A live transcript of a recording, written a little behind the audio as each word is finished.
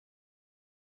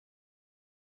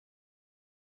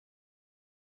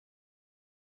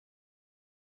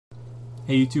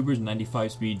Hey YouTubers,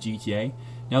 95 speed GTA.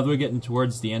 Now that we're getting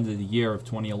towards the end of the year of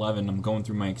 2011, I'm going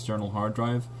through my external hard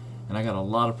drive, and I got a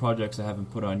lot of projects I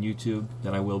haven't put on YouTube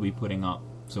that I will be putting up.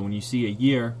 So when you see a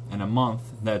year and a month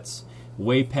that's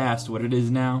way past what it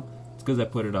is now, it's because I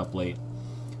put it up late.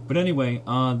 But anyway,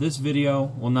 this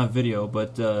video, well not video,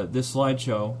 but this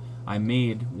slideshow I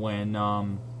made when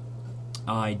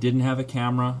I didn't have a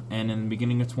camera, and in the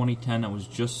beginning of 2010 I was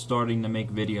just starting to make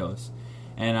videos.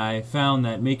 And I found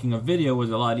that making a video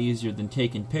was a lot easier than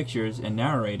taking pictures and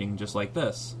narrating just like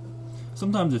this.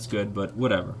 Sometimes it's good, but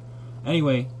whatever.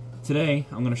 Anyway, today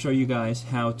I'm going to show you guys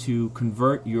how to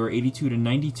convert your 82 to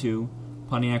 92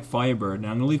 Pontiac Firebird.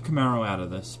 Now I'm going to leave Camaro out of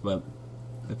this, but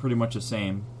they're pretty much the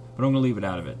same. But I'm going to leave it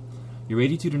out of it. Your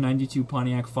 82 to 92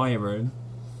 Pontiac Firebird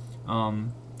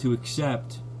to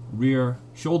accept rear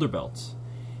shoulder belts.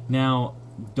 Now,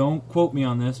 don't quote me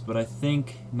on this, but I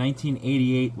think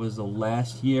 1988 was the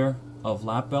last year of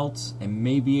lap belts, and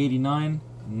maybe 89,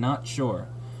 not sure.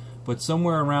 But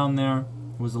somewhere around there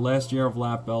was the last year of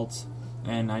lap belts,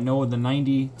 and I know the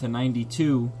 90 to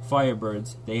 92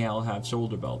 Firebirds, they all have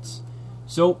shoulder belts.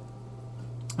 So,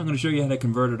 I'm going to show you how to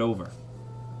convert it over.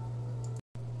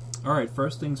 Alright,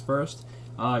 first things first,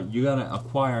 you got to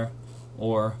acquire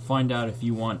or find out if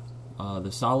you want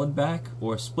the solid back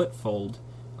or split fold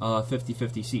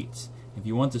 50-50 seats. If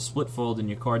you want the split fold and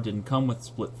your car didn't come with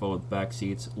split fold back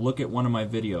seats, look at one of my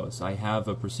videos. I have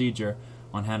a procedure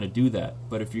on how to do that.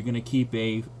 But if you're going to keep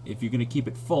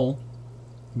it full,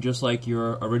 just like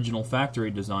your original factory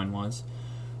design was,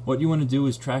 what you want to do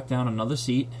is track down another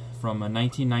seat from a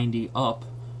 1990 up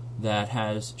that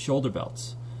has shoulder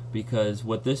belts, because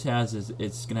what this has is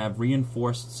it's going to have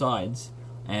reinforced sides,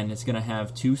 and it's going to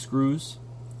have two screws.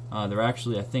 They're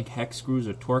actually, I think, hex screws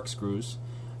or torque screws,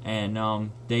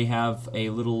 and they have a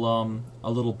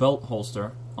little belt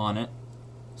holster on it,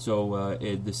 so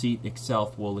the seat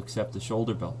itself will accept the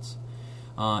shoulder belts.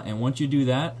 And once you do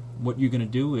that, what you're going to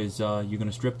do is you're going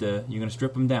to strip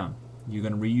them down. You're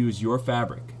going to reuse your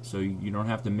fabric, so you don't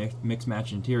have to mix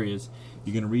match interiors.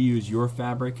 You're going to reuse your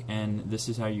fabric, and this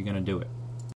is how you're going to do it.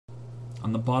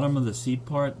 On the bottom of the seat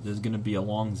part, there's going to be a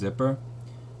long zipper,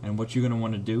 and what you're going to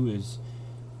want to do is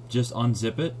just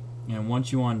unzip it, and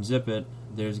once you unzip it,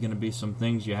 there's going to be some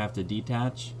things you have to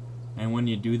detach, and when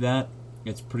you do that,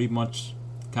 it's pretty much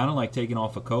kind of like taking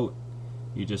off a coat.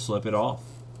 You just slip it off.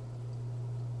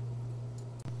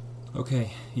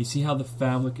 Okay, you see how the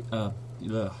fabric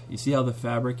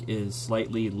is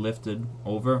slightly lifted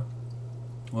over?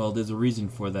 Well, there's a reason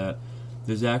for that.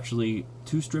 There's actually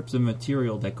two strips of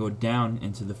material that go down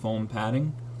into the foam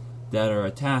padding that are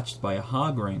attached by a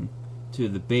hog ring to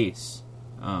the base.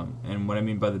 And what I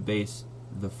mean by the base,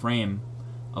 the frame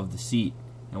of the seat.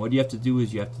 And what you have to do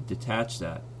is you have to detach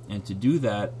that. And to do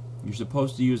that, you're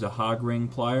supposed to use a hog ring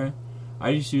plier.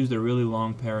 I just used a really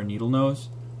long pair of needle nose,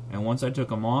 and once I took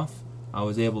them off, I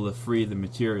was able to free the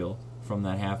material from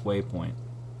that halfway point.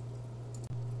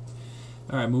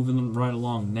 Alright, moving right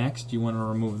along. Next, you want to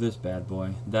remove this bad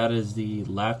boy. That is the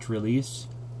latch release.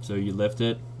 So you lift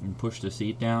it and push the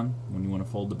seat down when you want to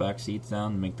fold the back seats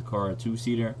down and make the car a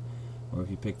two-seater, or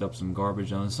if you picked up some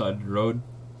garbage on the side of the road.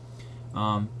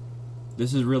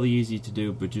 This is really easy to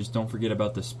do, but just don't forget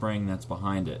about the spring that's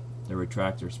behind it, the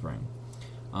retractor spring.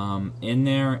 In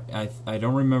there, I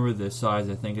don't remember the size.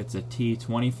 I think it's a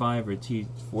T25 or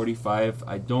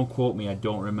T45. Don't quote me, I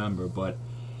don't remember, but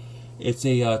it's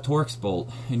a Torx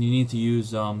bolt, and you need to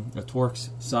use a Torx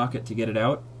socket to get it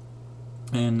out.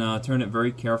 And turn it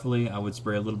very carefully. I would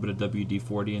spray a little bit of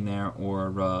WD-40 in there,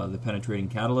 or the Penetrating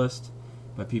Catalyst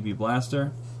by PB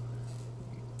Blaster.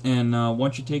 And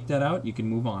once you take that out, you can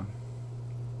move on.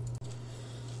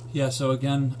 Yeah, so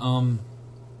again,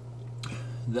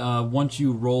 once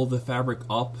you roll the fabric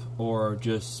up or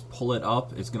just pull it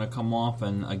up, it's going to come off,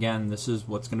 and again, this is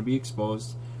what's going to be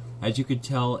exposed. As you could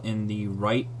tell in the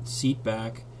right seat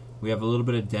back, we have a little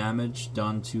bit of damage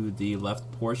done to the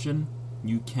left portion.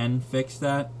 You can fix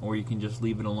that, or you can just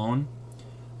leave it alone.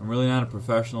 I'm really not a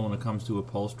professional when it comes to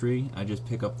upholstery. I just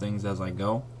pick up things as I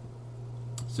go.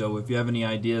 So if you have any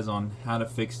ideas on how to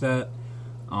fix that,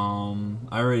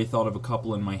 I already thought of a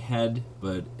couple in my head,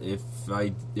 but if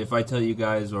I tell you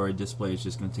guys or I display, it's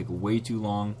just going to take way too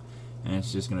long, and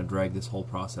it's just going to drag this whole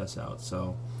process out.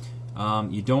 So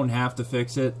you don't have to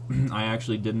fix it. I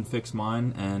actually didn't fix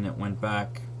mine, and it went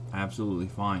back absolutely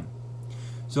fine.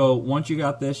 So once you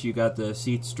got this, you got the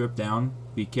seat stripped down.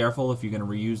 Be careful if you're going to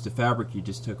reuse the fabric you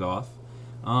just took off,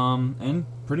 and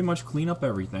pretty much clean up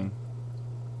everything.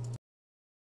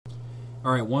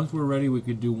 Alright, once we're ready, we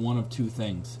could do one of two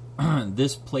things.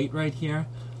 This plate right here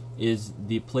is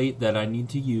the plate that I need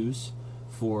to use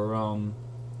for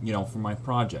for my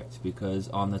project, because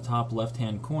on the top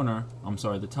left-hand corner,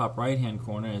 the top right-hand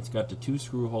corner, it's got the 2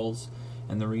 screw holes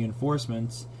and the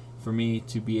reinforcements for me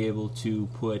to be able to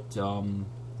put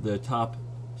the top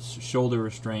shoulder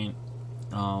restraint,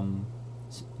 the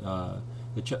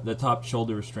top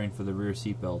shoulder restraint for the rear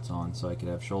seat belts on, so I could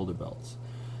have shoulder belts.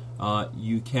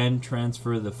 You can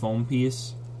transfer the foam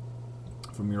piece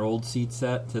from your old seat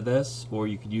set to this, or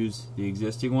you could use the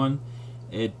existing one.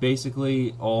 It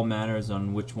basically all matters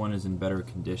on which one is in better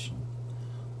condition.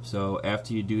 So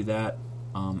after you do that,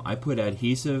 I put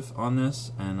adhesive on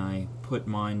this, and I put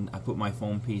my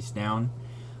foam piece down,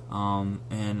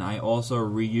 and I also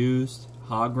reused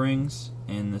hog rings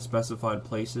in the specified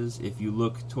places. If you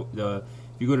look if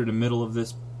you go to the middle of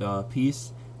this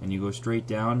piece and you go straight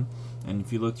down, and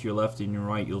if you look to your left and your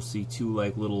right, you'll see 2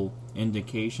 like little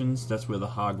indications. That's where the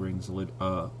hog rings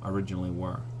originally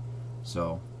were.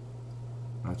 So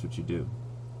that's what you do.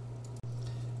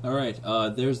 Alright,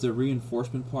 there's the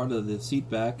reinforcement part of the seat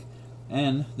back,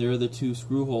 and there are the 2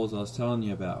 screw holes I was telling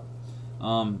you about.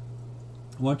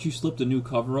 Once you slip the new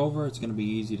cover over, it's going to be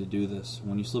easy to do this.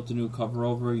 When you slip the new cover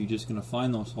over, you're just going to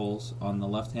find those holes on the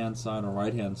left hand side or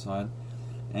right hand side.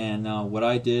 And what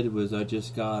I did was I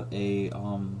just got a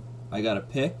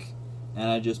pick, and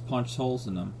I just punched holes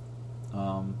in them.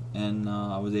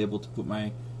 I was able to put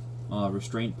my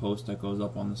restraint post that goes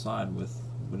up on the side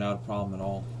without a problem at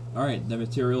all. Alright, the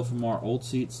material from our old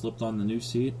seat slipped on the new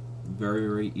seat very,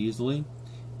 very easily.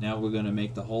 Now we're going to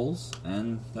make the holes,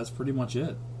 and that's pretty much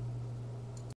it.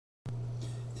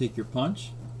 Take your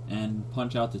punch and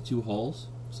punch out the 2 holes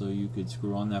so you could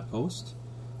screw on that post,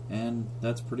 and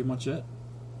that's pretty much it.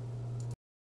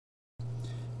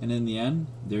 And in the end,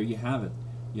 there you have it.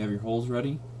 You have your holes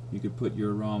ready. You could put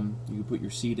your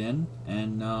seat in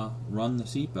and run the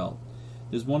seat belt.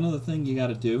 There's one other thing you got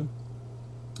to do,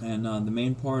 and the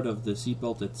main part of the seat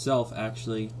belt itself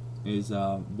actually is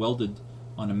welded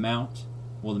on a mount.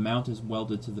 Well, the mount is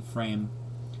welded to the frame,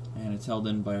 and it's held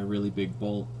in by a really big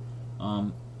bolt.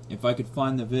 If I could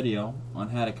find the video on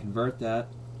how to convert that,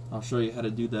 I'll show you how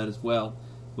to do that as well.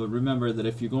 But remember that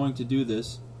if you're going to do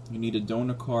this, you need a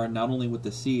donor card not only with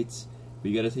the seats,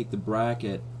 but you got to take the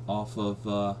bracket off of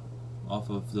the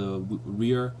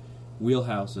rear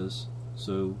wheelhouses,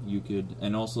 so you could,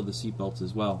 and also the seat belts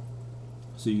as well,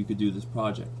 so you could do this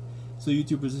project. So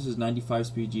YouTubers, this is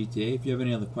 95speed-GTA. If you have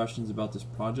any other questions about this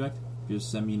project, just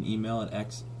send me an email at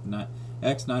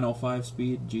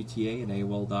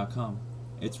x905speedgta@aol.com.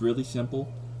 It's really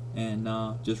simple, and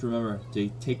just remember to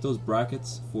take those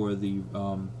brackets for the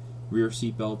rear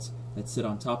seat belts that sit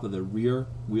on top of the rear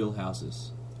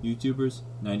wheelhouses. YouTubers,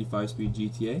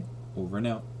 95speed-GTA, over and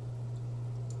out.